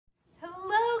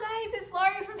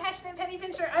Penny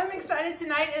Pincher. I'm excited.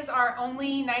 Tonight is our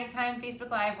only nighttime Facebook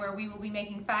Live where we will be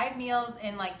making 5 meals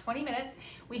in like 20 minutes.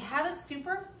 We have a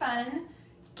super fun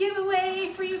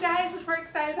giveaway for you guys, which we're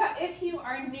excited about. If you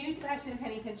are new to Passionate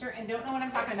Penny Pincher and don't know what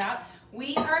I'm talking about,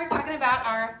 we are talking about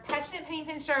our Passionate Penny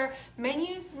Pincher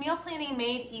menus, meal planning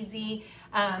made easy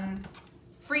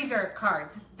freezer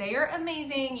cards. They are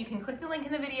amazing. You can click the link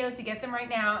in the video to get them right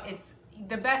now. It's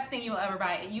the best thing you will ever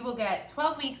buy. You will get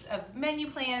 12 weeks of menu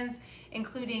plans,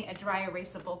 including a dry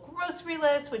erasable grocery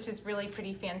list, which is really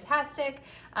pretty fantastic.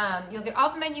 You'll get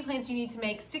all the menu plans you need to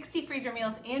make 60 freezer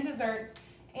meals and desserts,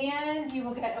 and you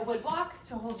will get a wood block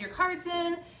to hold your cards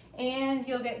in, and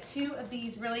you'll get 2 of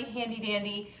these really handy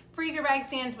dandy freezer bag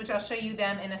stands, which I'll show you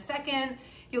them in a second.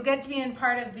 You'll get to be in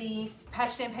part of the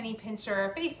Passionate Penny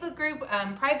Pincher Facebook group,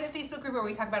 private Facebook group where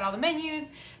we talk about all the menus.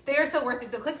 They are so worth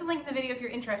it. So click the link in the video if you're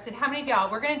interested. How many of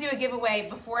y'all? We're gonna do a giveaway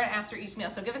before and after each meal.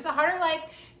 So give us a heart or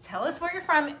like, tell us where you're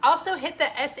from. Also hit the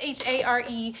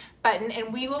SHARE button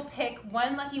and we will pick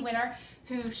one lucky winner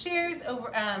who shares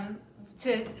over,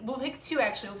 we'll pick 2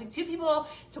 actually. We'll pick 2 people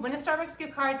to win a Starbucks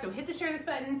gift card. So hit the share this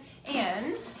button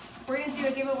and we're gonna do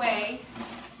a giveaway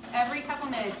every couple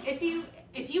minutes.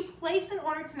 If you place an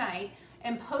order tonight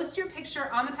and post your picture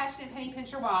on the Passionate Penny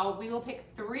Pincher wall, we will pick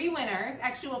 3 winners.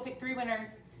 Actually, we'll pick 3 winners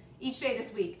each day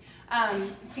this week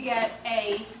to get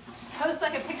just post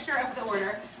like a picture of the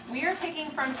order. We are picking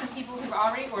from some people who've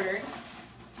already ordered.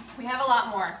 We have a lot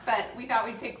more, but we thought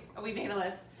we made a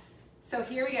list. So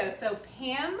here we go. So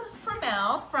Pam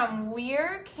Fromell from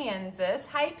Weir, Kansas.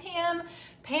 Hi, Pam.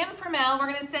 Pam Fromell, we're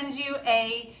gonna send you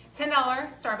a $10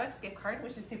 Starbucks gift card,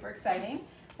 which is super exciting.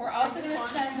 We're also going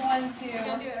to send one to... We're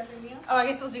going to do every meal? Oh, I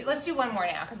guess let's do one more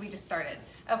now because we just started.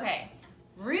 Okay.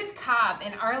 Ruth Cobb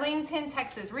in Arlington,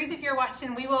 Texas. Ruth, if you're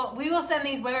watching, we will send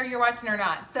these whether you're watching or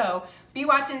not. So be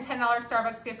watching $10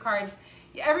 Starbucks gift cards.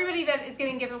 Everybody that is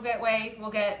getting giveaway will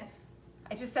get...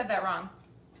 I just said that wrong.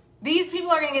 These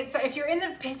people are going to get... If you're in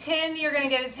the 10, you're going to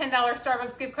get a $10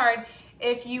 Starbucks gift card.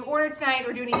 If you order tonight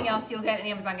or do anything else, you'll get an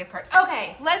Amazon gift card.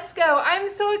 Okay, let's go. I'm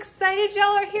so excited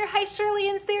y'all are here. Hi, Shirley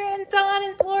and Sarah and Dawn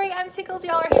and Lori. I'm tickled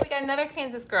y'all are here. We got another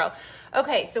Kansas girl.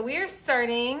 Okay, so we are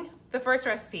starting the first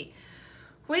recipe,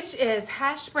 which is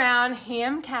hash brown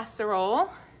ham casserole.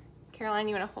 Caroline,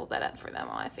 you want to hold that up for them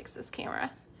while I fix this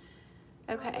camera?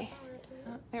 Okay,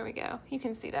 oh, there we go. You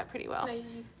can see that pretty well.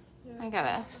 I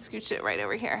gotta scooch it right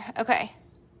over here. Okay.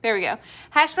 There we go.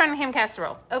 Hash brown and ham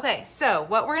casserole. Okay, so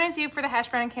what we're gonna do for the hash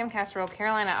brown and ham casserole,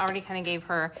 Caroline, I already kind of gave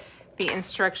her the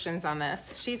instructions on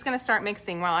this. She's gonna start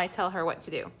mixing while I tell her what to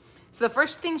do. So the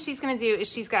first thing she's gonna do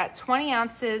is she's got 20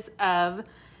 ounces of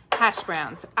hash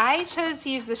browns. I chose to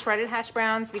use the shredded hash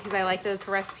browns because I like those for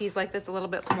recipes like this a little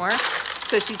bit more.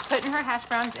 So she's putting her hash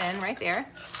browns in right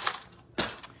there.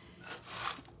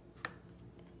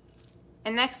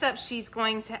 And next up, she's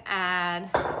going to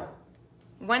add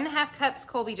 1.5 cups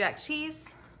Colby Jack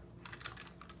cheese,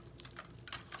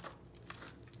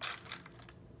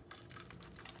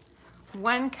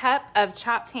 1 cup of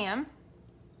chopped ham.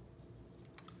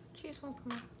 Cheese won't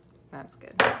come out. That's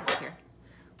good. Here,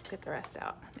 get the rest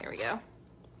out. There we go.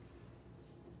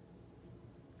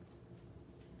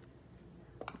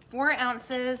 4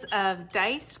 ounces of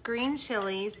diced green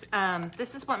chilies.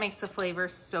 This is what makes the flavor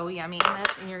so yummy in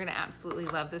this, and you're gonna absolutely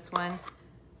love this one.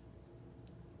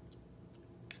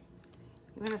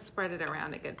 I'm gonna spread it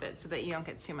around a good bit so that you don't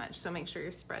get too much. So make sure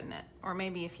you're spreading it. Or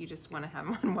maybe if you just wanna have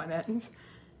them on one end.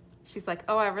 She's like,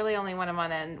 oh, I really only want them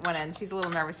on one end. She's a little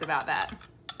nervous about that.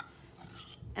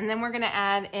 And then we're gonna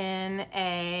add in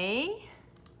a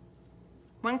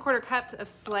 1/4 cup of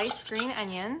sliced green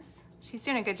onions. She's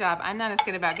doing a good job. I'm not as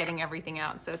good about getting everything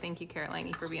out, so thank you,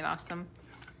 Caroline, for being awesome.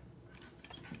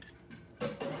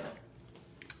 Good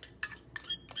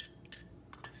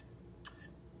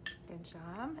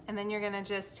job. And then you're gonna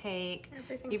just take,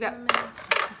 you've got,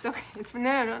 it's okay. It's,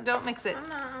 no, don't mix it. I'm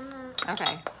not.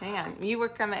 Okay, hang on. You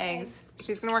work on the eggs.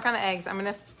 She's gonna work on the eggs. I'm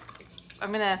gonna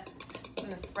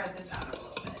spread this out a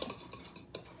little bit.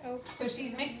 Oh. So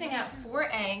she's mixing up 4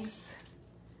 eggs.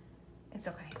 It's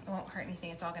okay, it won't hurt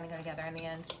anything. It's all gonna go together in the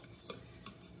end.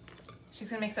 She's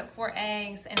gonna mix up 4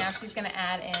 eggs, and now she's gonna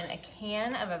add in a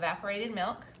can of evaporated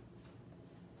milk,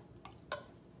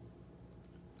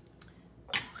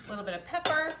 a little bit of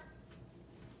pepper,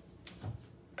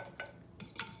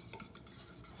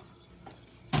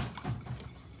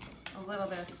 a little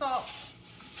bit of salt.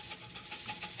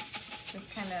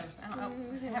 Just kind of, I don't know,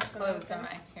 I have it closed on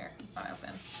my, here, it's not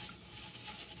open.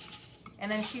 And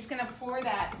then she's gonna pour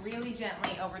that really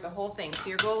gently over the whole thing. So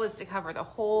your goal is to cover the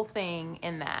whole thing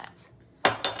in that.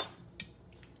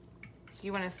 So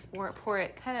you wanna pour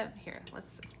it kind of, here, I'm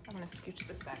gonna scooch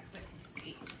this back so I can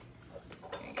see.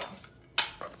 There you go.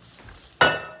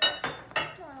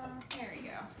 There you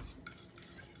go.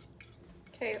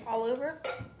 Okay, all over.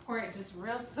 Pour it just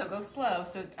real, so go slow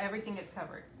so everything gets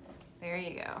covered. There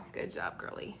you go. Good job,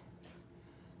 girly.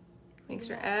 Make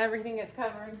sure everything gets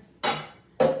covered.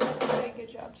 Okay,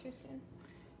 good job. Too soon.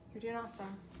 You're doing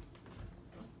awesome.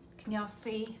 Can y'all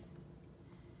see?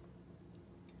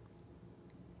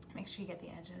 Make sure you get the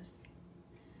edges.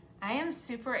 I am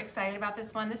super excited about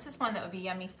this one. This is one that would be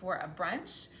yummy for a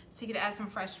brunch. So you could add some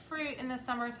fresh fruit in the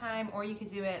summertime, or you could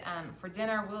do it for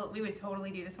dinner. We would totally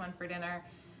do this one for dinner.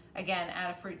 Again,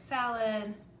 add a fruit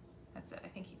salad. That's it. I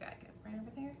think you got it right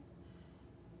over there.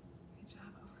 Good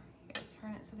job over. You gotta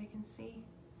turn it so they can see.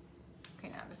 Okay,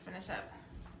 now just finish up.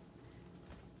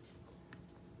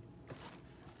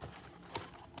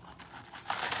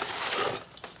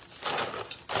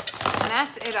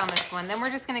 That's it on this one. Then we're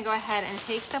just gonna go ahead and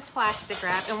take the plastic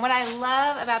wrap. And what I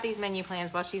love about these menu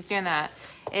plans while she's doing that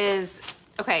is,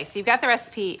 okay, so you've got the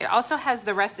recipe. It also has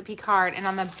the recipe card, and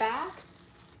on the back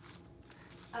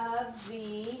of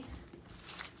the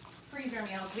freezer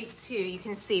meals week 2, you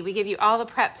can see we give you all the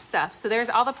prep stuff. So there's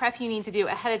all the prep you need to do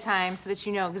ahead of time so that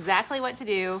you know exactly what to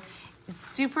do. It's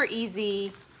super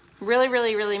easy. Really,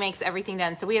 really, really makes everything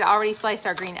done. So we had already sliced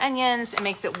our green onions. It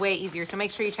makes it way easier. So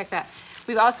make sure you check that.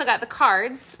 We've also got the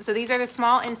cards. So these are the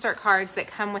small insert cards that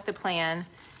come with the plan.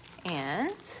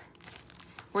 And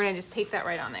we're gonna just tape that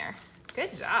right on there.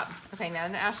 Good job. Okay,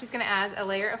 now she's gonna add a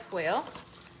layer of foil.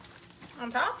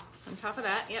 On top? On top of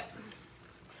that, yep.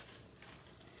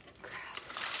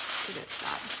 Good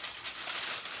job.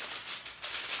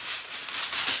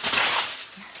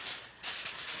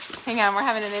 Hang on, we're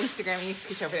having an Instagram. You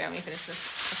scooch over there. Let me finish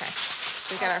this. Okay,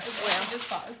 we got our foil. Just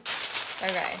pause.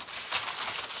 Okay.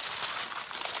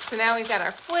 So now we've got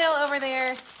our foil over there,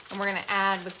 and we're gonna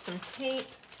add with some tape.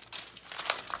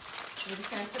 We're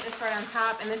just gonna put this right on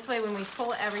top, and this way when we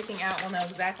pull everything out, we'll know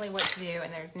exactly what to do,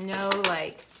 and there's no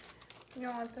like... You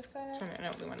don't want this side?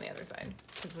 No, we want the other side,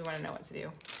 because we wanna know what to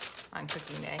do on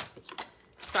cooking day.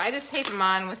 So I just tape them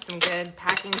on with some good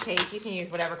packing tape. You can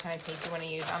use whatever kind of tape you wanna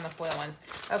use on the foil ones.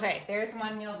 Okay, there's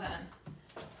one meal done.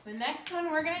 The next one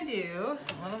we're gonna do...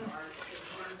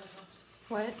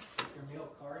 What? Your meal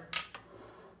card.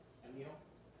 A meal.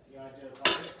 You want to do a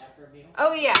card after a meal?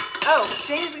 Oh yeah. Oh,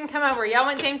 James can come over. Y'all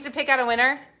want James to pick out a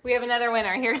winner? We have another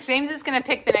winner. Here, James is gonna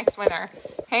pick the next winner.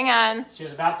 Hang on. She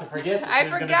was about to forget. I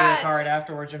She was forgot. gonna do a card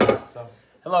afterwards or not. So,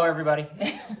 hello everybody.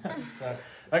 So,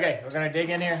 okay, we're gonna dig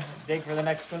in here. Dig for the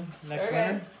next one. Next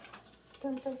Okay.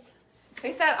 winner.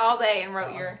 They sat all day and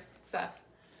wrote your stuff.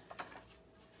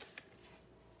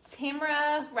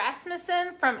 Tamara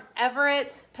Rasmussen from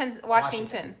Everett,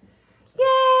 Washington. Yay,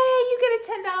 you get a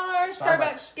 $10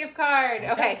 Starbucks gift card.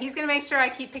 Okay, he's gonna make sure I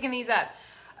keep picking these up.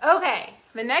 Okay,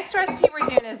 the next recipe we're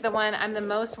doing is the one I'm the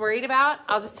most worried about.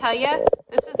 I'll just tell you,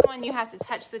 this is the one you have to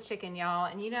touch the chicken, y'all.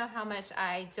 And you know how much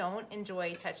I don't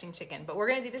enjoy touching chicken, but we're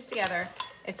gonna do this together.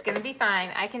 It's gonna be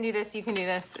fine. I can do this, you can do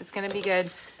this. It's gonna be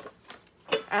good.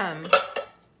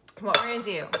 What we're gonna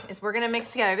do is we're gonna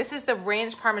mix together. This is the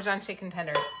ranch Parmesan chicken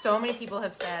tenders. So many people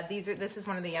have said this is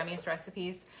one of the yummiest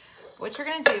recipes. What you're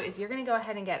gonna do is you're gonna go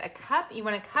ahead and get a cup. You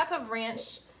want a cup of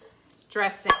ranch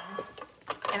dressing.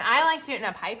 And I like to do it in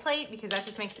a pie plate because that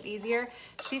just makes it easier.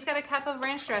 She's got a cup of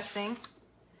ranch dressing.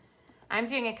 I'm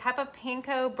doing a cup of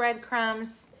panko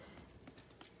breadcrumbs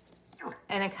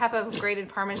and a cup of grated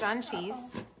Parmesan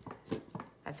cheese.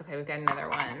 That's okay, we've got another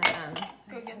one.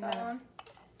 Go get that one.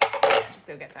 Just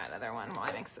go get that other one while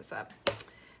I mix this up.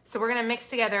 So we're gonna mix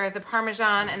together the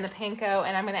Parmesan and the panko,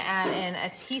 and I'm gonna add in a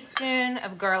teaspoon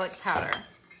of garlic powder.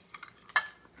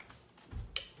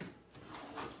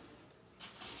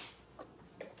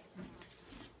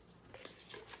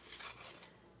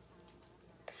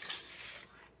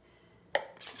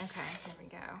 Okay, here we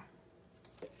go.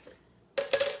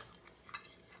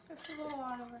 That's a little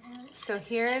lot over here. So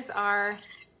here's our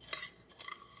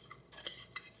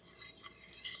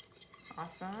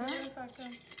awesome.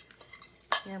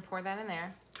 You're gonna pour that in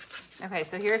there. Okay,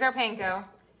 so here's our panko, and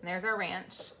there's our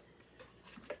ranch.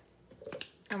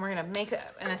 And we're gonna make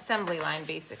an assembly line,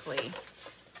 basically.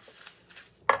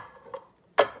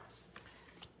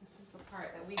 This is the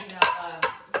part that we do not love.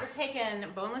 We're taking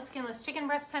boneless, skinless chicken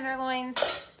breast tenderloins,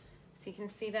 so you can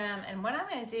see them. And what I'm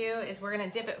gonna do is we're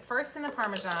gonna dip it first in the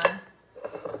Parmesan.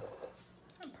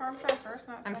 Parmesan first,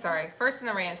 not I'm second. sorry, first in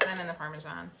the ranch, then in the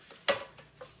Parmesan.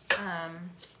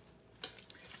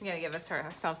 We gotta give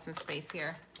ourselves some space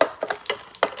here.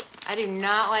 I do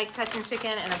not like touching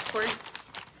chicken, and of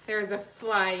course, there's a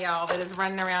fly, y'all, that is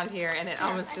running around here, and it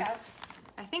almost just...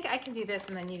 I think I can do this,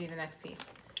 and then you do the next piece.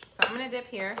 So I'm gonna dip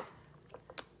here.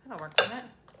 That'll work, won't it?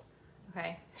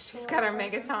 Okay, she's got her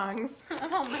mega tongs. I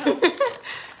don't know.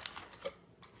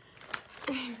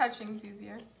 Touching's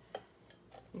easier.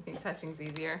 You think touching's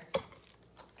easier?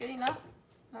 Good enough?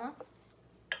 No?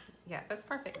 Yeah, that's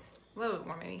perfect. A little bit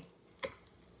more maybe.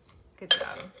 Good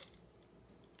job.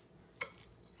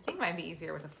 I think it might be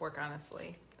easier with a fork,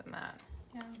 honestly, than that.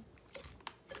 Yeah.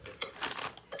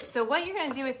 So what you're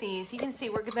gonna do with these, you can see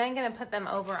we're then gonna put them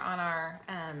over on our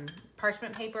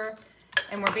parchment paper,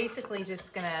 and we're basically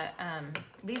just gonna,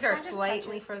 these are Or just touch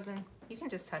slightly it. frozen. You can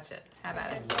just touch it. How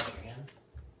about it? Wash your hands.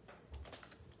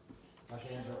 Wash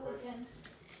your hands real quick.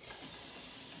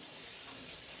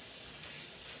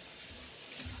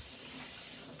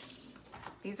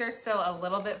 These are still a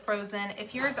little bit frozen.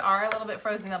 If yours are a little bit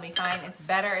frozen, they'll be fine. It's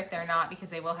better if they're not because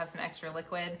they will have some extra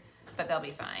liquid, but they'll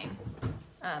be fine.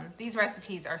 These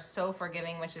recipes are so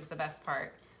forgiving, which is the best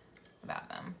part about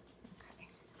them. Okay.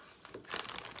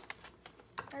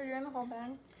 Are you doing the whole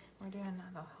bag? We're doing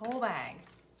the whole bag.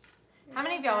 How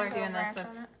many of y'all are doing this with,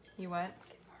 you what?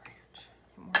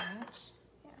 More ranch?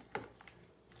 Yeah.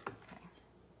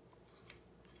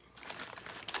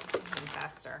 Okay.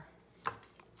 Faster.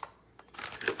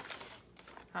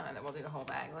 I don't know that we'll do the whole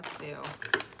bag. Let's do,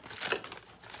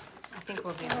 I think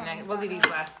we'll do these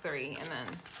last three and then.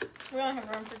 We only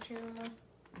have room for 2 more.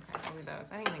 Okay, we'll do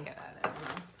those. I didn't even get that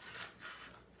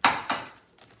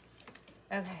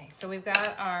in. Okay, so we've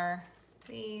got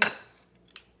these.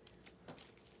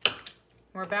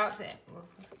 We're about to,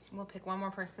 we'll pick one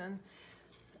more person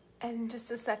in just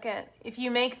a second. If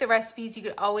you make the recipes, you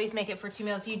could always make it for 2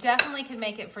 meals. You definitely could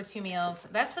make it for 2 meals.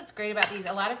 That's what's great about these.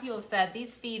 A lot of people have said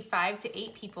these feed 5 to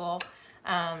 8 people.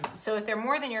 So if they're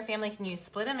more than your family can use,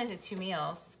 split them into 2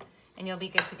 meals and you'll be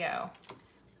good to go.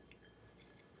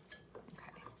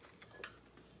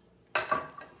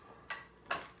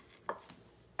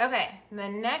 Okay, the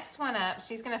next one up,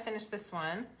 she's gonna finish this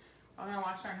one. I'm gonna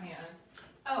wash our hands.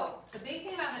 Oh, the big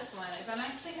thing about this one is I'm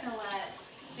actually gonna let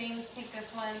James take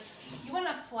this one. You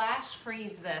wanna flash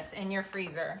freeze this in your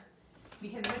freezer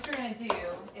because what you're gonna do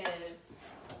is,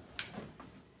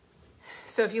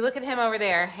 so if you look at him over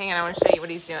there, hang on, I wanna show you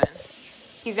what he's doing.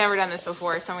 He's never done this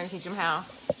before, so I'm gonna teach him how.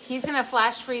 He's gonna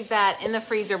flash freeze that in the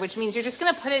freezer, which means you're just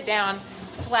gonna put it down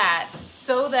flat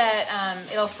so that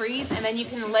it'll freeze, and then you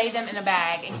can lay them in a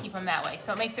bag and keep them that way.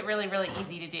 So it makes it really, really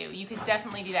easy to do. You could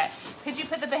definitely do that. Could you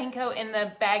put the panko in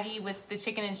the baggie with the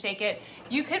chicken and shake it?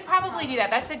 You could probably do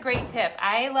that. That's a great tip.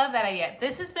 I love that idea.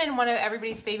 This has been one of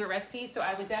everybody's favorite recipes, so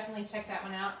I would definitely check that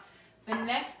one out. The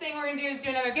next thing we're gonna do is do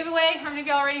another giveaway. How many of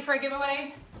y'all are ready for a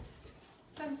giveaway?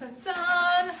 Dun, dun,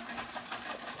 dun.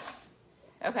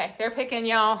 Okay, they're picking,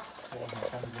 y'all. Okay, here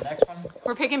comes the next one.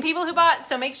 We're picking people who bought,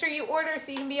 so make sure you order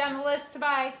so you can be on the list to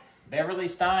buy. Beverly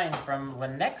Stein from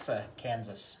Lenexa,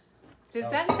 Kansas. Is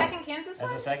So, that a second Kansas That's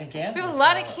one? a second Kansas. We have a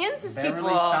lot of Kansas Beverly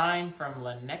people. Stein from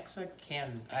Lenexa,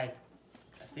 Kansas. I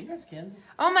think that's Kansas.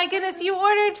 Oh my goodness, you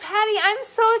ordered, Patty. I'm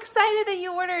so excited that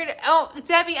you ordered. Oh,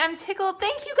 Debbie, I'm tickled.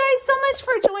 Thank you guys so much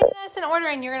for joining us and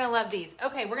ordering. You're going to love these.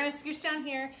 Okay, we're going to scooch down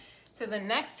here to the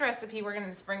next recipe. We're going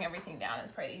to just bring everything down.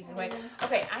 It's probably the easy way.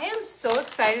 Okay, I am so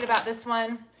excited about this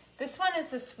one. This one is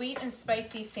the sweet and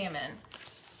spicy salmon.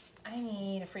 I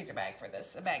need a freezer bag for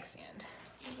this, a bag stand.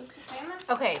 Is this the salmon?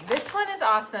 Okay, this one is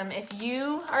awesome if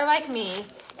you are like me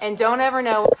and don't ever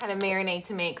know what kind of marinade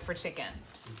to make for chicken.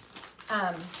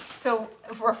 So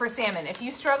for salmon, if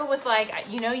you struggle with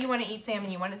you want to eat salmon,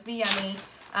 you want it to be yummy,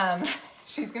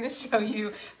 she's going to show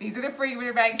you. These are the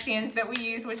freezer bag stands that we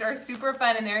use, which are super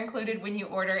fun, and they're included when you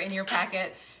order in your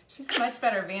packet. She's much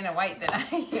better Vanna White than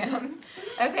I am.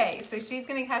 Okay, so she's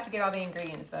going to have to get all the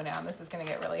ingredients, though, now. And this is going to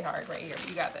get really hard right here.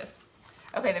 You got this.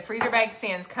 Okay, the freezer bag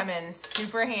stands come in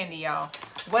super handy, y'all.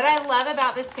 What I love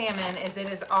about this salmon is it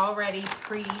is already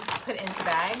pre-put into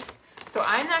bags. So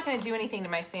I'm not going to do anything to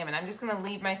my salmon. I'm just going to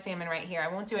leave my salmon right here.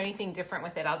 I won't do anything different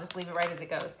with it. I'll just leave it right as it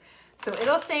goes. So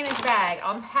it'll stay in its bag.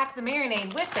 I'll pack the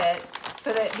marinade with it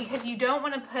so that, because you don't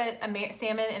want to put a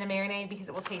salmon in a marinade because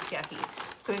it will taste yucky.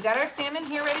 So we've got our salmon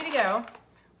here ready to go.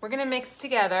 We're going to mix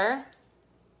together.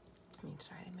 Let me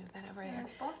try to move that over there.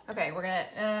 Okay, we're going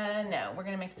to, no, we're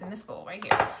going to mix in this bowl right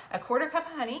here. A 1/4 cup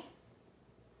of honey.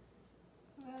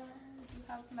 Do you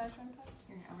have measuring cups?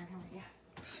 Here, over here, yeah.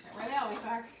 Where they always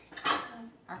are.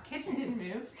 Our kitchen didn't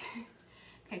move.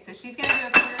 Okay, so she's going to do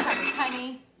a 1/4 cup of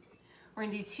honey. We're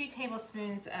going to do 2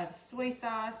 tablespoons of soy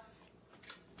sauce.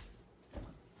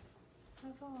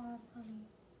 That's a lot of honey.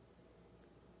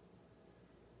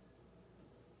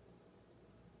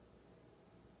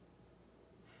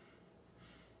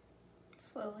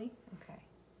 Slowly. Okay.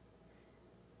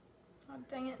 Oh,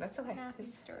 dang it. That's okay. Yeah,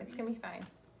 It's going to be fine.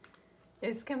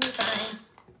 It's going to be fine.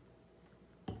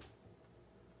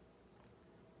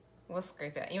 We'll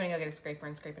scrape it. You want to go get a scraper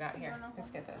and scrape it out here? No.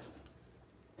 Just get this.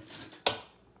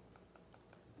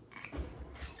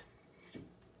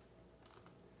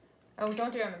 Oh,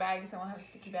 don't do it on the bag, because then we'll have a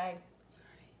sticky bag. Sorry.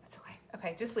 That's okay.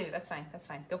 Okay, just leave it. That's fine. That's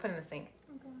fine. Go put it in the sink.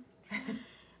 Okay.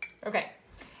 Okay.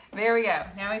 There we go.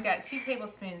 Now we've got 2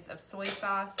 tablespoons of soy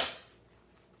sauce.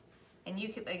 And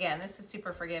you could, again, this is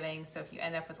super forgiving, so if you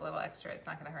end up with a little extra, it's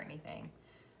not going to hurt anything.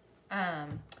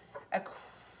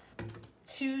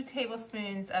 2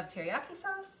 tablespoons of teriyaki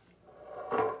sauce.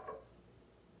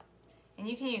 And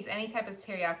you can use any type of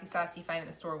teriyaki sauce you find at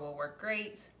the store will work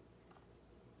great.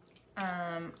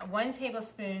 1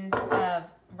 tablespoon of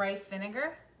rice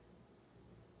vinegar.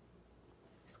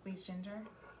 Squeezed ginger,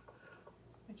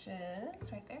 which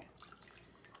is right there.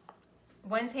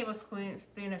 1 tablespoon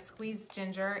of squeezed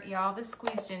ginger. Y'all, this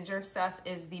squeezed ginger stuff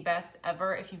is the best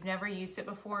ever. If you've never used it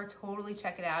before, totally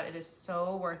check it out. It is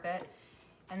so worth it.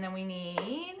 And then we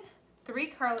need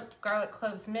 3 garlic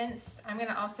cloves minced. I'm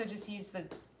gonna also just use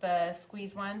the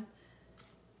squeeze one.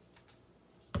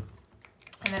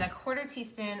 And then a 1/4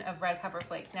 teaspoon of red pepper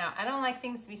flakes. Now, I don't like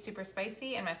things to be super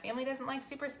spicy, and my family doesn't like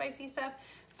super spicy stuff,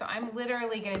 so I'm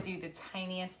literally gonna do the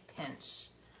tiniest pinch.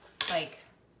 Like,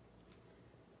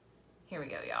 here we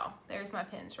go, y'all. There's my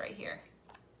pinch right here.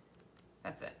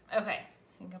 That's it. Okay,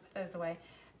 so you can go put those away.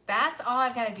 That's all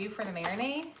I've gotta do for the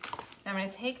marinade. Now I'm gonna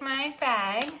take my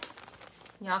bag.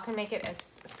 Y'all can make it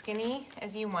as skinny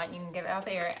as you want. You can get it out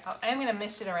there. I'm gonna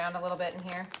mish it around a little bit in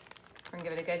here. We're gonna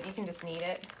give it a good, you can just knead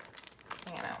it.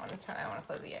 Hang on, I don't want to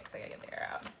close the egg because I gotta get the air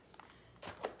out.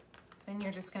 Then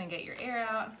you're just gonna get your air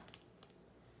out.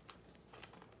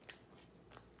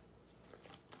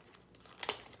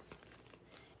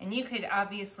 And you could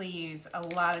obviously use a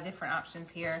lot of different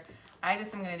options here. I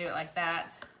just am gonna do it like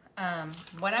that.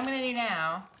 What I'm gonna do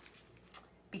now,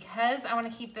 because I wanna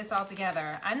keep this all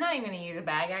together, I'm not even gonna use a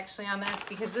bag actually on this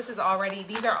because this is already,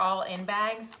 these are all in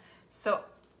bags. So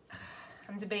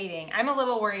I'm debating. I'm a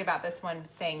little worried about this one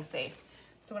staying safe.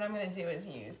 So what I'm gonna do is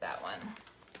use that one.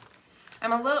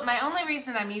 My only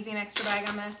reason I'm using an extra bag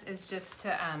on this is just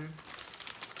to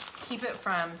keep it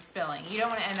from spilling. You don't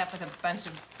wanna end up with a bunch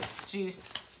of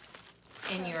juice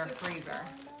in your freezer.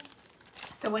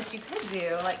 So what you could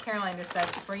do, like Caroline just said,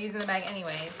 if we're using the bag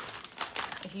anyways,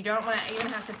 if you don't want to even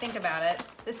have to think about it,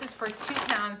 this is for 2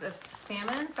 pounds of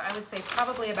salmon, so I would say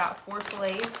probably about 4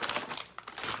 fillets.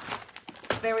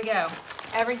 So there we go.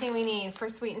 Everything we need for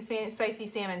sweet and spicy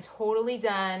salmon, totally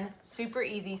done. Super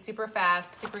easy, super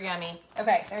fast, super yummy.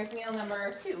 Okay, there's meal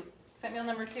number 2. Is that meal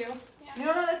number 2? Yeah.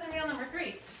 No, that's meal number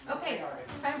 3. Okay,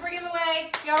 time for a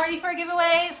giveaway. Y'all ready for a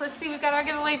giveaway? Let's see, we've got our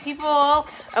giveaway people.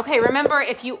 Okay, remember,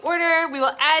 if you order, we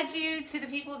will add you to the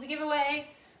people to give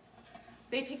away.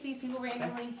 They pick these people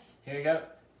randomly. Here you go.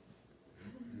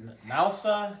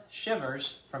 Nalsa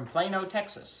Shivers from Plano,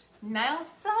 Texas.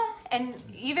 Nilsa and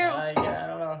either Yeah, I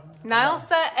don't know.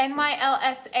 Nilsa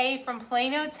NYLSA from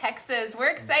Plano, Texas. We're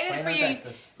excited Plano, for you.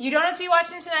 Texas. You don't have to be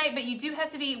watching tonight, but you do have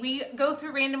to be. We go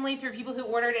through randomly through people who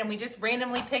ordered, and we just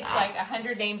randomly picked like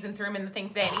 100 names and threw them in the thing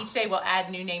today. And each day we'll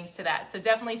add new names to that. So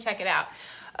definitely check it out.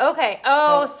 Okay.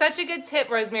 Oh, such a good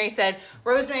tip, Rosemary said.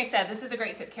 Rosemary said, this is a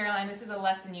great tip, Caroline. This is a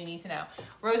lesson you need to know.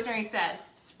 Rosemary said,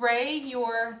 spray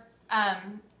your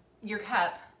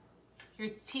cup, your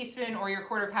teaspoon or your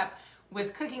 1/4 cup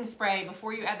with cooking spray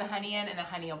before you add the honey in, and the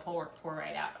honey will pour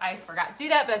right out. I forgot to do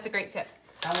that, but that's a great tip.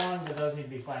 How long do those need to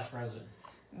be flash frozen?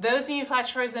 Those need to be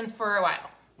flash frozen for a while.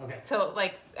 Okay. So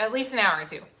like at least an hour or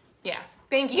 2. Yeah.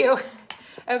 Thank you.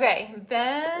 Okay.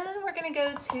 Then we're gonna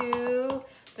go to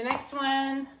the next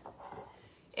one.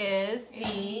 Is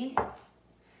the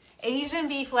Asian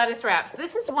beef lettuce wraps.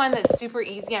 This is one that's super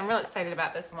easy. I'm real excited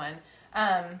about this one.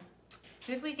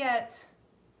 Did we get?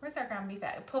 Where's our ground beef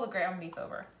at? Pull the ground beef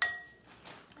over.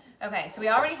 Okay, so we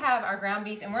already have our ground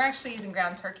beef, and we're actually using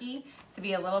ground turkey to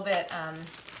be a little bit, a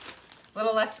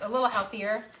little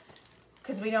healthier,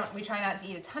 because we try not to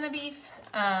eat a ton of beef.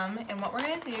 And what we're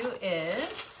gonna do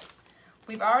is,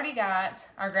 we've already got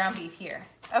our ground beef here.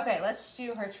 Okay, let's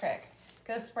do her trick.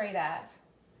 Go spray that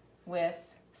with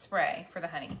spray for the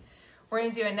honey. We're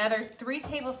gonna do another 3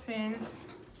 tablespoons.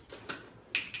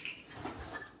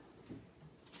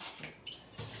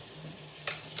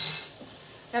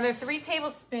 Another 3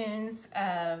 tablespoons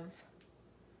of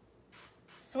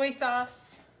soy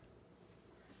sauce.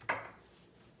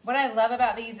 What I love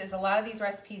about these is a lot of these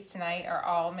recipes tonight are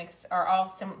all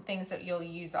some things that you'll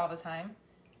use all the time.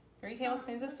 3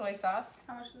 tablespoons of soy sauce.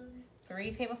 How much is it?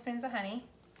 3 tablespoons of honey.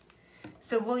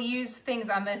 So we'll use things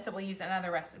on this that we'll use in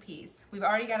other recipes. We've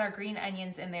already got our green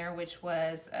onions in there, which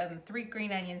was 3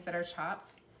 green onions that are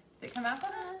chopped. Did it come out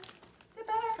better? Is it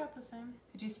better? About the same.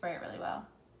 Did you spray it really well?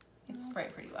 It's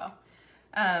sprayed pretty well.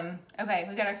 Okay,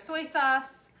 we got our soy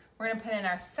sauce. We're gonna put in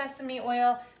our sesame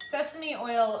oil. Sesame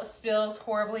oil spills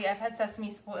horribly. I've had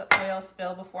sesame oil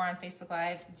spill before on Facebook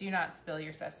Live. Do not spill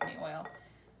your sesame oil.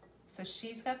 So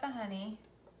she's got the honey.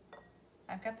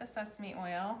 I've got the sesame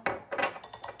oil.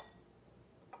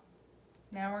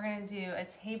 Now we're gonna do a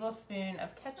tablespoon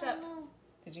of ketchup. Oh, no.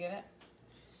 Did you get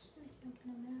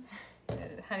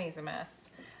it? Honey's a mess.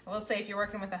 I will say if you're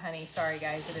working with the honey, sorry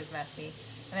guys, it is messy.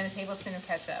 And then a tablespoon of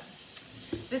ketchup.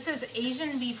 This is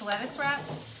Asian beef lettuce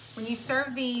wraps. When you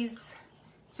serve these,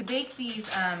 to bake these,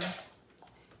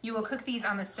 you will cook these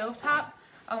on the stovetop.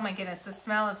 Oh my goodness, the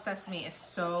smell of sesame is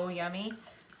so yummy.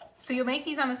 So you'll make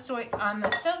these on the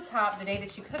stovetop the day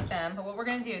that you cook them. But what we're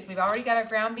gonna do is we've already got our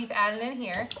ground beef added in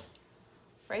here,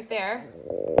 right there.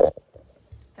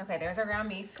 Okay, there's our ground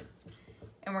beef.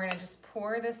 And we're gonna just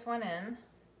pour this one in.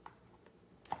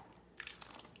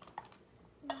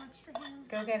 No extra hands.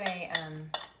 Go get a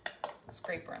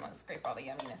scraper and let's scrape all the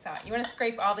yumminess out. You wanna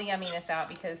scrape all the yumminess out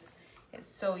because it's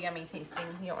so yummy tasting.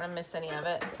 You don't wanna miss any of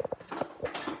it.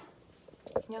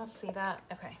 Can y'all see that?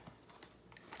 Okay.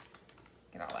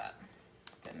 Get all that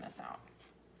goodness out.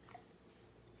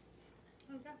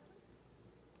 Okay.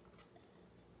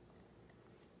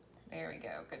 There we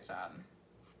go, good job.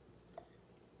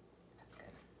 That's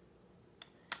good.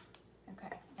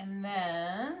 Okay, and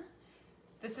then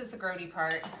this is the grody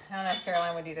part. I don't know if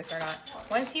Caroline would do this or not.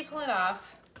 Once you pull it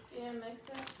off, Yeah, mix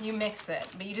it. you mix it,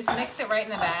 but you just mix it right in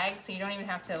the bag, so you don't even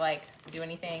have to like do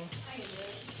anything. I can do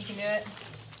it. You can do it.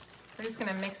 We're just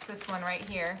gonna mix this one right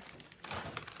here.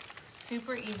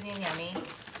 Super easy and yummy.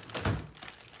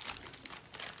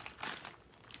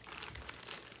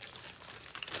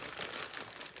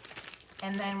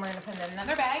 And then we're gonna put it in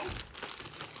another bag.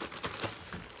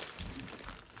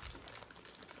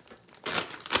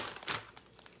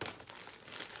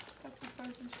 Got some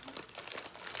frozen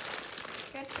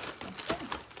chips. Good. That's good.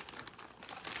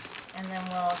 And then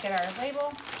we'll get our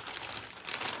label.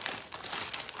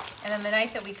 And then the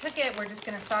night that we cook it, we're just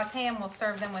gonna saute them. We'll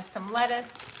serve them with some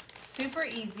lettuce. Super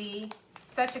easy.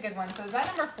 Such a good one. So is that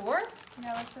number 4?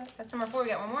 Yeah, that's it. That's number 4. We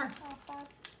got one more. Oh, 5.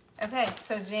 Okay,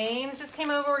 so James just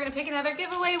came over. We're gonna pick another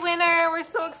giveaway winner. We're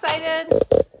so excited.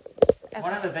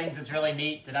 One of the things that's really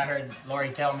neat that I heard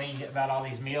Lori tell me about all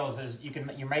these meals is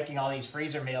you're making all these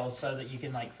freezer meals so that you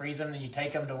can like freeze them and you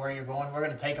take them to where you're going. We're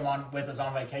going to take them on with us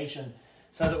on vacation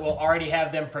so that we'll already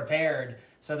have them prepared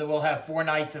so that we'll have 4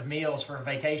 nights of meals for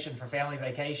vacation, for family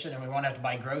vacation, and we won't have to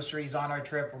buy groceries on our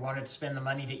trip. We won't have to spend the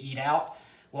money to eat out.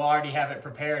 We'll already have it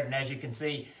prepared, and as you can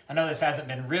see, I know this hasn't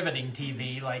been riveting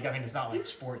TV, it's not like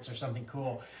sports or something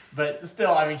cool, but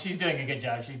still, she's doing a good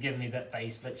job. She's giving me that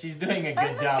face, but she's doing a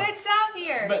good job. Good job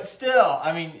here. But still,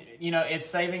 it's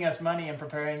saving us money and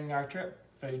preparing our trip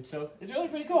food, so it's really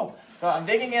pretty cool. So I'm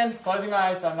digging in, closing my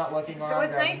eyes, so I'm not looking. So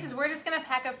what's nice is we're just gonna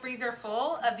pack a freezer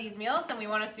full of these meals, and we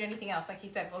won't have to do anything else. Like he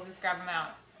said, we'll just grab them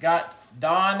out. Got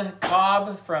Don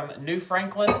Cobb from New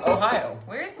Franklin, Ohio.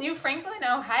 Where's New Franklin,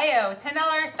 Ohio? $10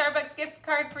 Starbucks gift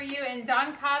card for you and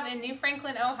Don Cobb in New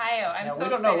Franklin, Ohio. I'm so excited. We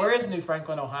don't know. Where is New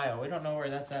Franklin, Ohio? We don't know where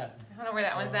that's at. I don't know where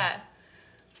that one's at.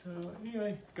 So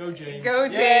anyway, go James. Go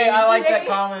James. Yay, I like Yay. that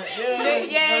comment. Yay,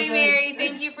 Yay Mary.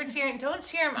 Thank you for cheering. Don't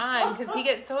cheer him on because he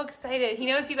gets so excited. He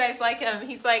knows you guys like him.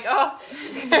 He's like, oh.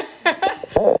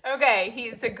 Okay,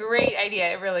 it's a great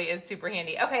idea. It really is super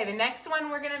handy. Okay, the next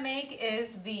one we're going to make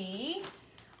is the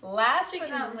last but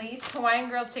not least Hawaiian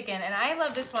grilled chicken. And I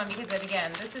love this one because,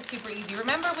 again, this is super easy.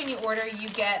 Remember when you order, you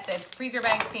get the freezer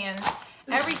bag stands,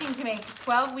 everything to make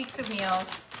 12 weeks of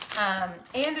meals.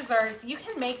 And desserts. You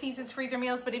can make these as freezer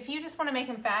meals, but if you just want to make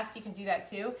them fast, you can do that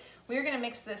too. We're going to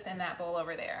mix this in that bowl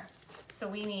over there. So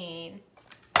we need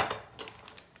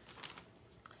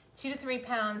 2 to 3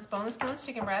 pounds boneless skinless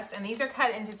chicken breasts, and these are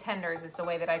cut into tenders is the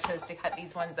way that I chose to cut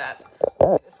these ones up.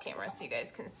 Look at this camera so you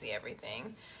guys can see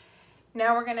everything.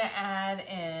 Now we're going to add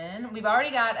in, we've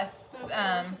already got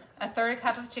a third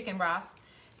cup of chicken broth.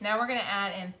 Now we're going to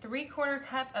add in 3/4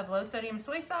 cup of low sodium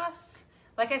soy sauce.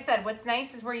 Like I said, what's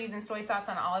nice is we're using soy sauce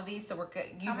on all of these, so we're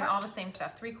using all the same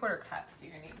stuff. 3/4 cup, so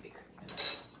you're gonna need a bigger.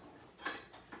 Mix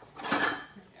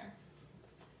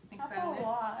That's that in a there.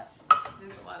 lot.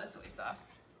 There's a lot of soy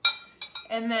sauce.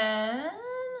 And then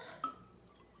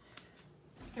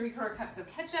 3/4 cups of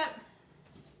ketchup.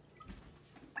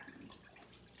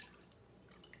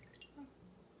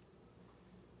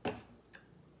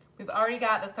 We've already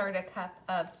got the 1/3 cup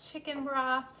of chicken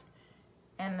broth.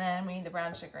 And then we need the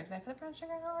brown sugar. Did I put brown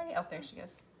sugar in already? Oh, there she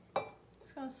goes.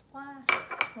 It's gonna splash.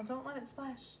 Well, don't let it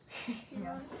splash.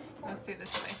 No. Let's do it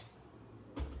this way.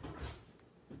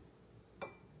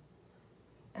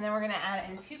 And then we're gonna add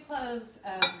in 2 cloves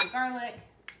of the garlic.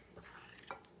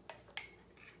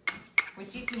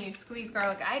 which you can use squeezed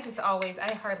garlic. I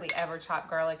hardly ever chop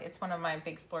garlic. It's one of my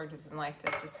big splurges in life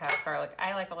is just have garlic.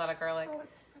 I like a lot of garlic. Oh, it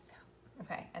spreads out.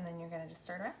 Okay, and then you're gonna just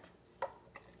stir it around.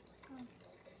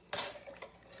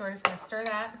 So we're just gonna stir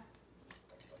that.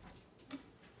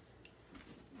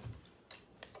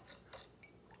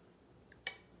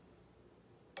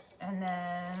 And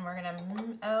then we're gonna,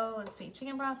 let's see,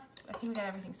 chicken broth. I think we got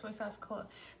everything. Soy sauce, clove.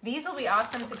 These will be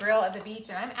awesome to grill at the beach.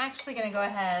 And I'm actually gonna go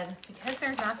ahead, because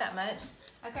there's not that much,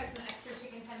 I've got some extra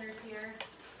chicken tenders here.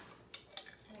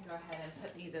 I'm gonna go ahead and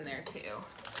put these in there too.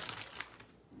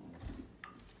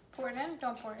 Pour it in?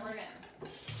 Don't pour it in. Pour it in.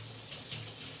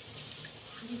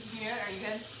 You do it? Are you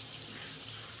good?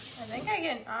 I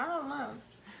think I don't know.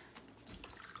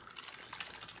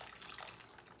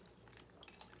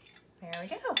 There we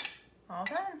go. All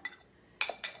done.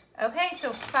 Okay,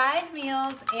 so 5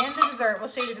 meals and the dessert. We'll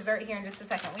show you the dessert here in just a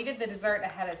second. We did the dessert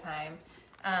ahead of time.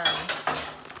 Hang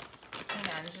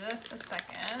on just a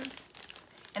second.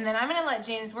 And then I'm gonna let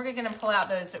James, we're gonna pull out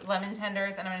those lemon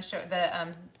tenders and I'm gonna show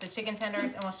the chicken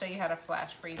tenders and we'll show you how to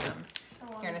flash freeze them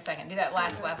here in a second. Do that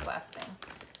last thing.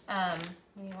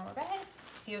 We need one more bag.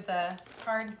 Do you have the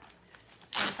card on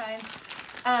the side?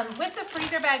 With the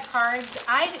freezer bag cards,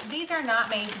 these are not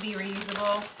made to be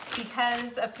reusable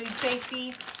because of food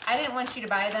safety. I didn't want you to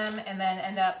buy them and then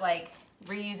end up like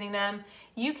reusing them.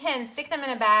 You can stick them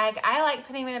in a bag. I like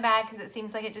putting them in a bag because it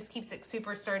seems like it just keeps it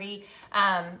super sturdy.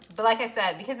 But like I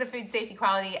said, because of food safety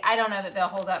quality, I don't know that they'll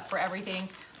hold up for everything,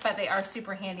 but they are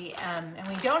super handy. And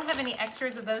we don't have any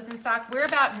extras of those in stock. We're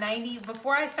about 90,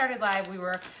 before I started live, we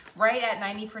were right at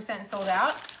 90% sold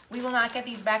out. We will not get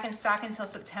these back in stock until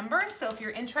September. So if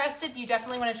you're interested, you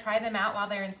definitely want to try them out while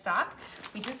they're in stock.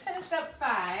 We just finished up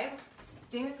 5.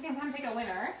 James is gonna come pick a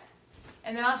winner.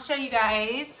 And then I'll show you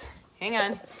guys, hang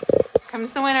on,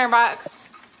 comes the winner box.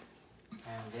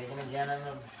 And digging again in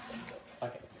the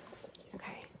bucket.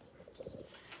 Okay.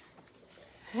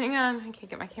 Hang on, I can't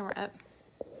get my camera up.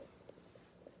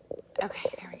 Okay,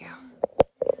 there we go.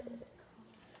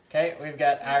 Okay, we've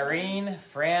got Irene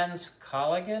Franz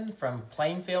Colligan from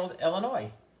Plainfield, Illinois.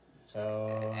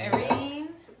 So Irene,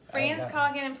 Franz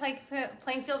Colligan in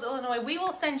Plainfield, Illinois. We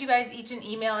will send you guys each an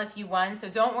email if you won, so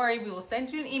don't worry, we will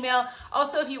send you an email.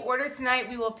 Also, if you order tonight,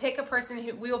 we will pick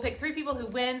 3 people who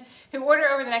win, who order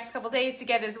over the next couple days to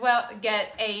get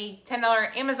a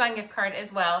 $10 Amazon gift card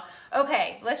as well.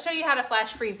 Okay, let's show you how to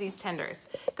flash freeze these tenders.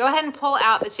 Go ahead and pull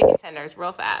out the chicken tenders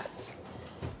real fast.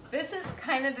 This is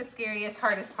kind of the scariest,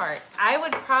 hardest part. I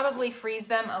would probably freeze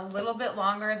them a little bit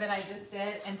longer than I just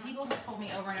did, and people have told me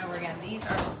over and over again, these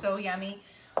are so yummy.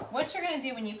 What you're gonna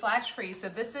do when you flash freeze, so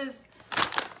this is,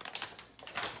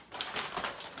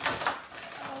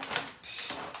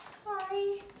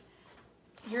 sorry.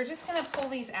 You're just gonna pull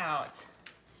these out.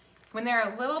 When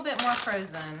they're a little bit more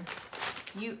frozen,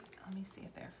 let me see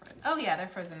if they're frozen. Oh yeah, they're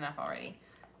frozen enough already.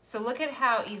 So look at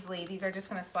how easily these are just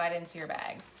gonna slide into your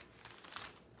bags.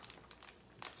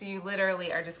 So you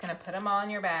literally are just gonna put them all in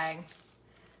your bag.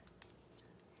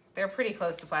 They're pretty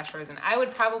close to flash frozen. I would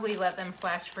probably let them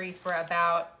flash freeze for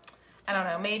about, I don't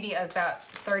know, maybe about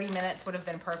 30 minutes would have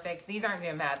been perfect. These aren't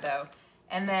doing bad though.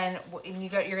 And then you're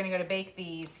gonna go to bake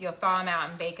these. You'll thaw them out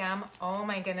and bake them. Oh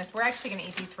my goodness, we're actually gonna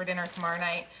eat these for dinner tomorrow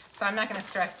night. So I'm not gonna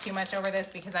stress too much over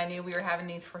this because I knew we were having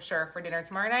these for sure for dinner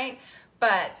tomorrow night.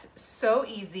 But so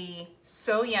easy,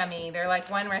 so yummy. They're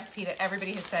like one recipe that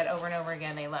everybody has said over and over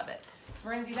again, they love it.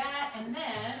 We're gonna do that, and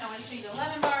then I wanna show you the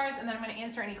lemon bars, and then I'm gonna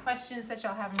answer any questions that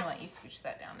y'all have. I'm gonna let you scooch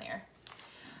that down there.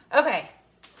 Okay,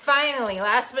 finally,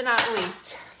 last but not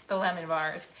least, the lemon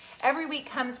bars. Every week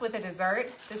comes with a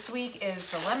dessert. This week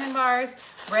is the lemon bars.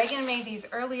 Reagan made these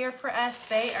earlier for us.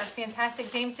 They are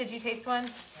fantastic. James, did you taste one?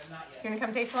 Not yet. You gonna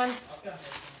come taste one? I'll come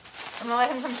with I'm gonna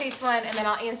let him come taste one, and then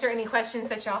I'll answer any questions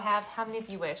that y'all have. How many of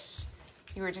you wish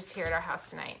you were just here at our house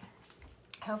tonight?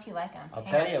 I hope you like them. I'll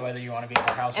tell you whether you want to be at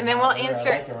our house And or then not, we'll whether I answer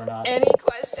like it or not. any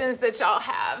questions that y'all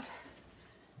have.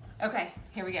 Okay,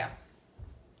 here we go.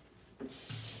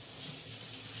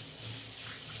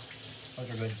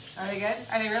 Those are good. Are they good?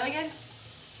 Are they really good?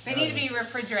 They need to be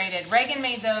refrigerated. Reagan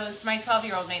made those. My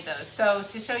 12-year-old made those. So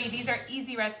to show you, these are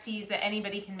easy recipes that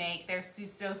anybody can make. They're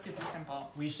so super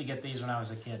simple. We used to get these when I was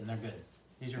a kid, and they're good.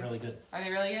 These are really good. Are they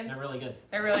really good? They're really good.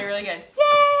 They're really, really good.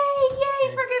 Yay!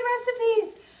 Yay for good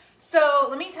recipes! So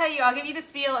let me tell you, I'll give you the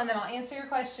spiel and then I'll answer your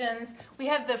questions. We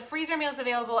have the freezer meals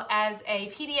available as a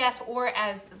PDF or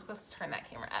as, let's turn that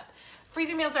camera up.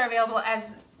 Freezer meals are available as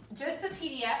just the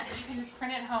PDF that you can just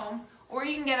print at home, or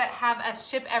you can have us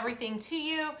ship everything to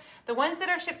you. The ones that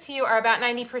are shipped to you are about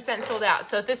 90% sold out.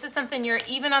 So if this is something you're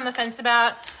even on the fence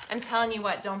about, I'm telling you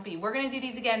what, don't be. We're gonna do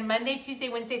these again Monday, Tuesday,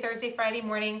 Wednesday, Thursday, Friday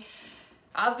morning.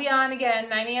 I'll be on again,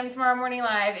 9 a.m. tomorrow morning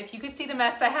live. If you could see the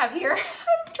mess I have here,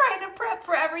 I'm trying to prep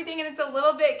for everything and it's a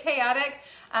little bit chaotic,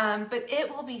 but it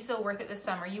will be so worth it this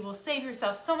summer. You will save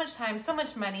yourself so much time, so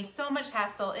much money, so much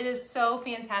hassle. It is so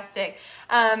fantastic.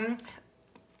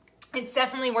 It's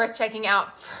definitely worth checking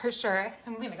out for sure.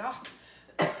 I'm gonna go.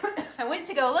 I went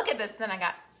to go look at this, then I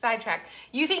got sidetracked.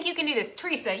 You think you can do this?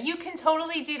 Teresa, you can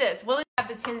totally do this. We'll have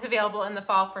the tins available in the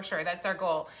fall for sure. That's our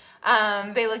goal.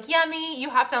 They look yummy. You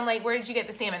hopped on late. Where did you get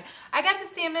the salmon? I got the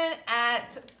salmon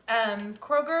at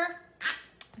Kroger.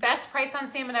 Best price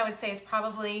on salmon, I would say, is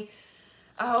probably,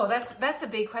 oh, that's a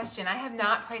big question. I have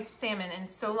not priced salmon in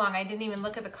so long. I didn't even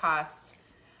look at the cost.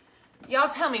 Y'all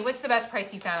tell me, what's the best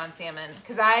price you found on salmon?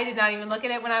 Because I did not even look at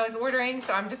it when I was ordering,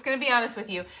 so I'm just going to be honest with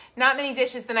you. Not many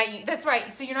dishes the night you, that's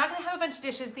right, so you're not going to have a bunch of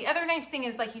dishes. The other nice thing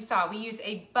is, like you saw, we use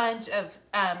a bunch of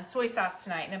soy sauce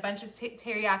tonight and a bunch of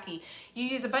teriyaki. You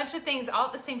use a bunch of things all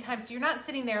at the same time, so you're not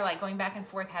sitting there like going back and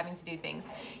forth having to do things.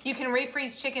 You can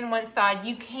refreeze chicken once thawed.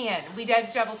 You can. We did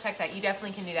double check that. You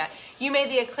definitely can do that. You made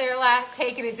the eclair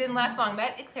cake and it didn't last long.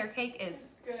 That eclair cake is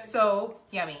so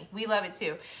yummy. We love it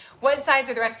too. What size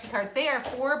are the recipe cards? They are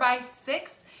 4 by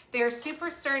 6. They are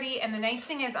super sturdy, and the nice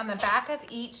thing is on the back of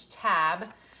each tab,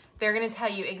 they're going to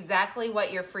tell you exactly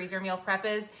what your freezer meal prep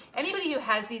is. Anybody who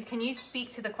has these, can you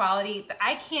speak to the quality?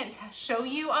 I can't show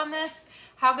you on this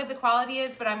how good the quality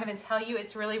is, but I'm going to tell you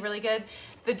it's really, really good.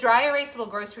 The dry erasable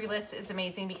grocery list is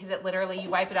amazing because it literally, you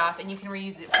wipe it off and you can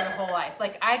reuse it for the whole life.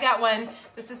 Like I got one,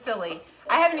 this is silly.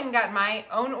 I haven't even gotten my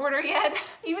own order yet.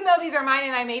 Even though these are mine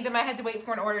and I made them, I had to wait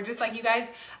for an order just like you guys.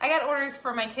 I got orders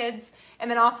for my kids and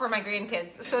then all for my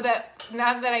grandkids. So that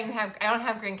now that I don't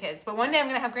have grandkids, but one day I'm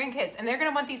gonna have grandkids and they're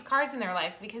gonna want these cards in their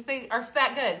lives because they are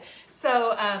that good.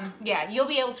 So yeah, you'll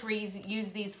be able to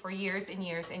use these for years and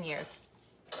years and years.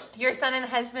 Your son and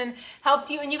husband helped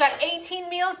you and you got 18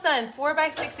 meals done. 4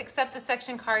 by 6, except the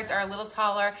section cards are a little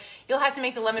taller. You'll have to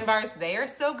make the lemon bars. They are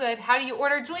so good. How do you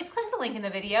order? Joyce, click the link in the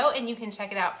video and you can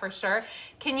check it out for sure.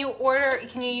 Can you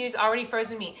use already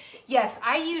frozen meat? Yes,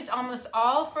 I used almost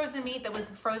all frozen meat that was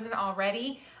frozen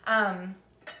already.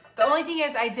 The only thing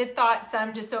is I did thaw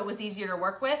some just so it was easier to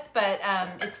work with, but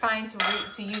it's fine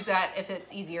to use that if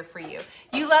it's easier for you.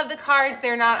 You love the cards.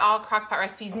 They're not all crock-pot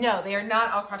recipes. No, they are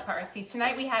not all crock-pot recipes.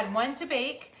 Tonight we had one to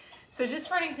bake. So just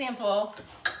for an example,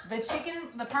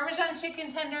 the Parmesan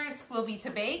chicken tenders will be to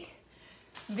bake.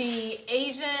 The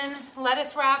Asian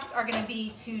lettuce wraps are gonna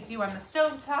be to do on the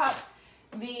stovetop.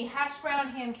 The hash brown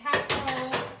ham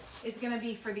casserole is gonna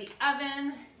be for the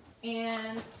oven,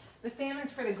 and the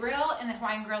salmon's for the grill, and the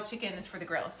Hawaiian grilled chicken is for the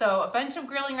grill. So a bunch of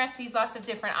grilling recipes, lots of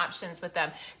different options with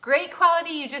them. Great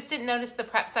quality. You just didn't notice the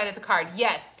prep side of the card.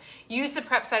 Yes, use the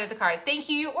prep side of the card. Thank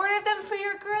you. You ordered them for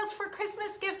your girls for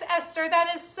Christmas gifts, Esther.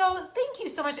 That is so, thank you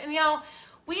so much. And y'all,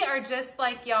 we are just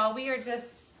like y'all. We are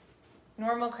just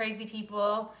normal, crazy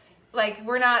people. Like,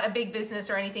 we're not a big business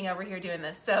or anything over here doing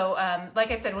this. So,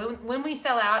 like I said, when we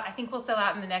sell out, I think we'll sell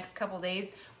out in the next couple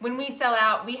days. When we sell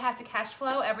out, we have to cash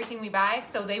flow everything we buy,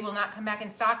 so they will not come back in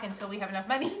stock until we have enough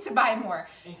money to buy more.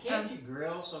 And can't you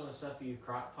grill some of the stuff you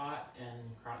crock pot and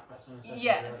crock pot some of the stuff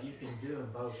yes. you can do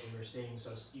them both when we're seeing,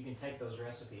 so you can take those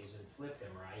recipes and flip them,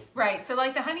 right? Right, so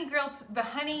like the honey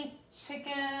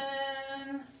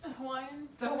chicken, the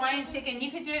Hawaiian chicken, you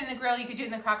could do it in the grill, you could do it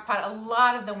in the crock pot. A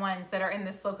lot of the ones that are in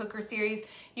the slow cooker series,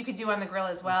 you could do on the grill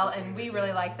as well, and we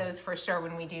really like those for sure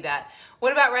when we do that.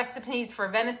 What about recipes for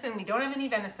venison? We don't have any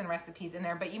venison recipes in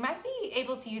there, but you might be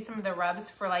able to use some of the rubs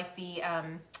for like the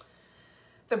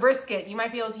brisket. You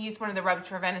might be able to use one of the rubs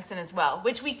for venison as well.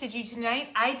 Which week did you do tonight?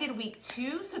 I did week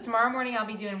 2, so tomorrow morning I'll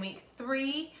be doing week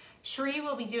 3. Sheree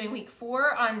will be doing week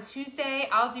 4 on Tuesday.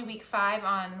 I'll do week 5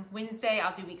 on Wednesday.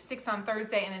 I'll do week 6 on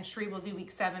Thursday, and then Sheree will do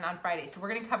week 7 on Friday. So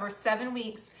we're gonna cover 7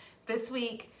 weeks this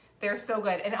week. They're so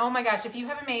good. And oh my gosh, if you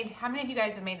haven't made, how many of you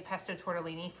guys have made the pesto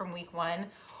tortellini from week 1?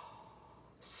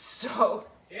 So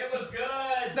it was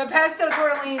good. The pesto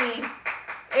tortellini.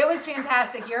 It was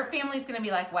fantastic. Your family's going to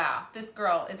be like, wow, this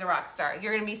girl is a rock star.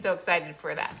 You're going to be so excited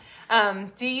for that.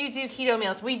 Do you do keto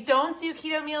meals? We don't do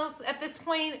keto meals at this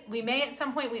point. We may at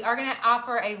some point. We are going to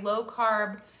offer a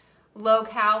low-carb,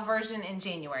 low-cal version in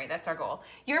January. That's our goal.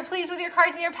 You're pleased with your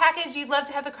cards in your package. You'd love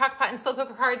to have the crock pot and slow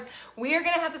cooker cards. We are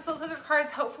going to have the slow cooker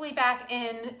cards hopefully back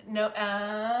in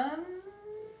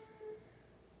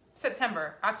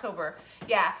September, October.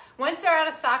 Yeah. Once they're out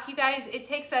of stock, you guys, it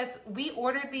takes us, we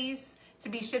ordered these to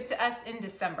be shipped to us in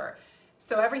December.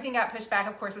 So everything got pushed back,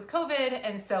 of course, with COVID,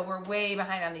 and so we're way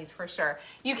behind on these for sure.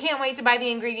 You can't wait to buy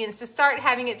the ingredients to start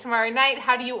having it tomorrow night.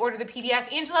 How do you order the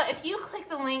PDF? Angela, if you click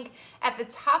the link at the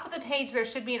top of the page, there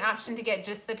should be an option to get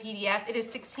just the PDF. It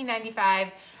is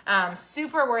 $16.95,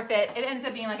 super worth it. It ends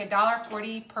up being like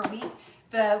 $1.40 per week.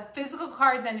 The physical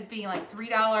cards end up being like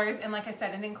 $3, and like I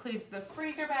said, it includes the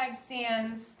freezer bag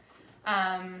stands.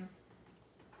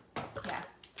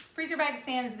 Freezer bag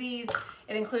stands, these.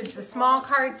 It includes the small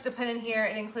cards to put in here.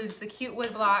 It includes the cute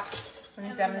wood block. I'm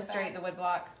going to demonstrate the wood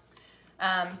block.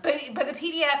 But the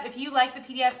PDF, if you like the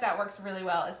PDFs, that works really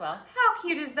well as well. How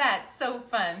cute is that? So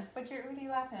fun. What are you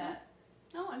laughing at?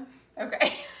 No one.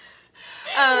 Okay.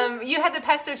 You had the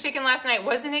pesto chicken last night.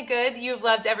 Wasn't it good? You've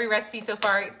loved every recipe so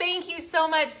far. Thank you so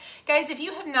much. Guys, if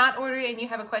you have not ordered and you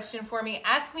have a question for me,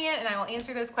 ask me it and I will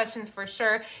answer those questions for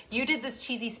sure. You did this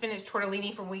cheesy spinach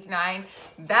tortellini from week 9.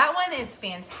 That one is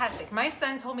fantastic. My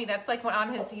son told me that's like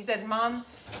on his, he said, Mom,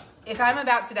 if I'm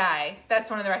about to die, that's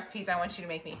one of the recipes I want you to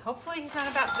make me. Hopefully he's not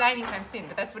about to die anytime soon,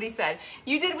 but that's what he said.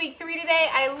 You did week 3 today.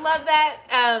 I love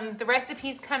that. The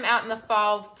recipes come out in the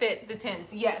fall, fit the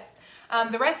tins. Yes.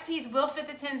 The recipes will fit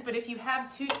the tins, but if you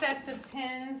have 2 sets of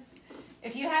tins,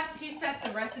 if you have 2 sets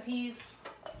of recipes,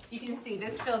 you can see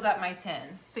this filled up my tin,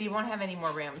 so you won't have any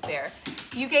more room there.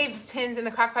 You gave tins in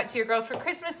the crock pot to your girls for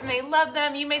Christmas, and they love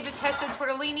them. You made the pesto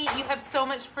tortellini. You have so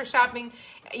much for shopping.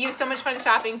 You have so much fun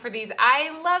shopping for these. I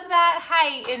love that.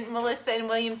 Hi, and Melissa in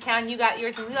Williamstown. You got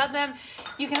yours, and we love them.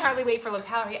 You can hardly wait for low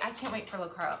calorie. I can't wait for low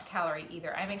calorie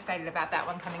either. I'm excited about that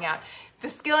one coming out. The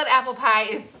skillet apple pie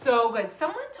is so good.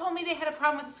 Someone told me they had a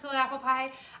problem with the skillet apple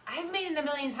pie. I've made it a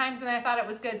million times and I thought it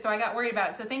was good, so I got worried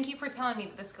about it. So thank you for telling me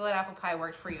that the skillet apple pie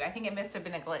worked for you. I think it must have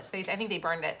been a glitch. I think they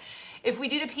burned it. If we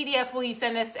do the PDF, will you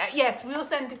send us? Yes, we will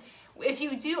send. If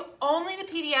you do only the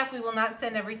PDF, we will not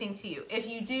send everything to you. If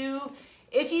you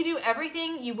do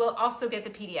everything, you will also get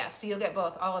the PDF. So you'll get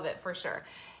both, all of it for sure.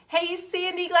 Hey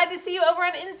Sandy, glad to see you over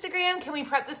on Instagram. Can we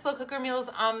prep the slow cooker meals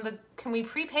can we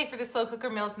prepay for the slow cooker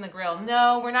meals in the grill?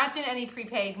 No, we're not doing any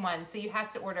prepaid ones. So you have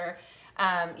to order,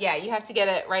 yeah, you have to get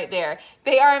it right there.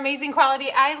 They are amazing quality.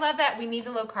 I love that. We need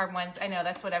the low carb ones. I know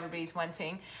that's what everybody's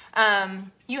wanting.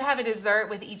 You have a dessert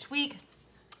with each week.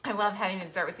 I love having a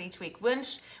dessert with each week. When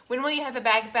will you have the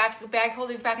bag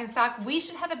holders back in stock? We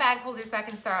should have the bag holders back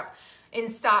in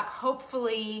stock.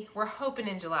 Hopefully, we're hoping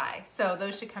in July. So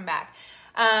those should come back.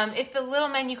 If the little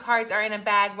menu cards are in a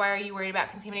bag, why are you worried about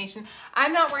contamination?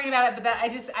 I'm not worried about it, but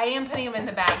I am putting them in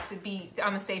the bag to be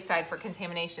on the safe side for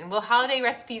contamination. Will holiday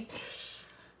recipes,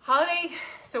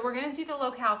 so we're going to do the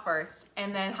low-cal first,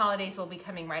 and then holidays will be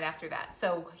coming right after that.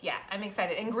 So yeah, I'm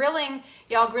excited. And grilling,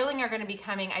 y'all, grilling are going to be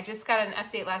coming. I just got an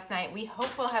update last night. We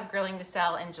hope we'll have grilling to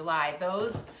sell in July.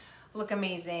 Those look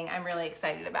amazing. I'm really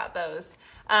excited about those.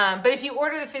 But if you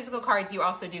order the physical cards, you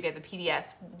also do get the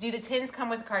PDFs. Do the tins come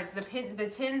with cards? The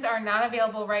tins are not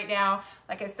available right now.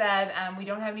 Like I said, we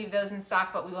don't have any of those in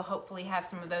stock, but we will hopefully have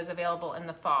some of those available in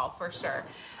the fall for sure.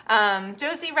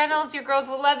 Josie Reynolds, your girls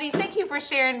will love these. Thank you for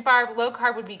sharing, Barb. Low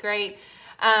carb would be great.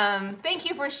 Thank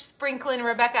you for sprinkling,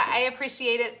 Rebecca. I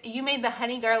appreciate it. You made the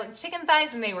honey garlic chicken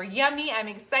thighs and they were yummy. I'm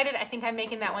excited. I think I'm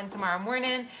making that one tomorrow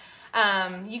morning.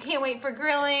 You can't wait for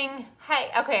grilling. Hey,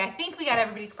 okay, I think we got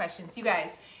everybody's questions. You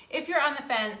guys, if you're on the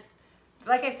fence,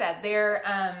 like I said, they're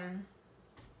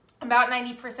about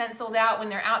 90% sold out. When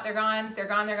they're out, they're gone. They're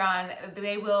gone, they're gone.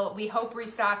 They will, we hope,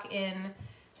 restock in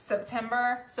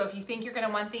September. So if you think you're going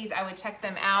to want these, I would check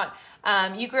them out.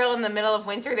 You grill in the middle of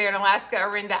winter there in Alaska,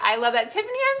 Arinda. I love that.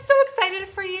 Tiffany, I'm so excited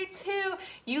for you too.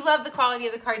 You love the quality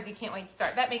of the cards. You can't wait to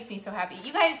start. That makes me so happy.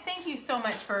 You guys, thank you so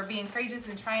much for being courageous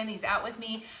and trying these out with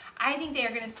me. I think they are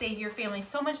going to save your family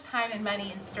so much time and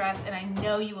money and stress, and I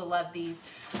know you will love these.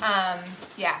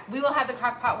 Yeah, we will have the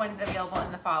crock pot ones available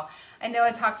in the fall. I know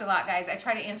I talked a lot, guys. I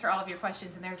try to answer all of your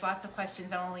questions, and there's lots of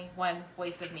questions and only one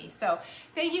voice of me. So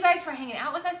thank you guys for hanging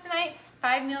out with us tonight.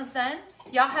 5 meals done.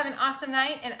 Y'all have an awesome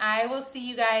night, and I will see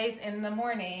you guys in the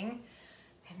morning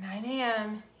at 9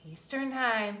 a.m. Eastern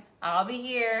time. I'll be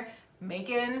here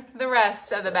making the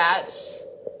rest of the batch.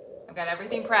 I've got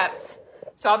everything prepped.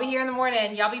 So I'll be here in the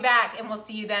morning. Y'all be back, and we'll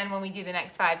see you then when we do the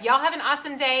next 5. Y'all have an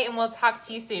awesome day, and we'll talk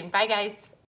to you soon. Bye, guys.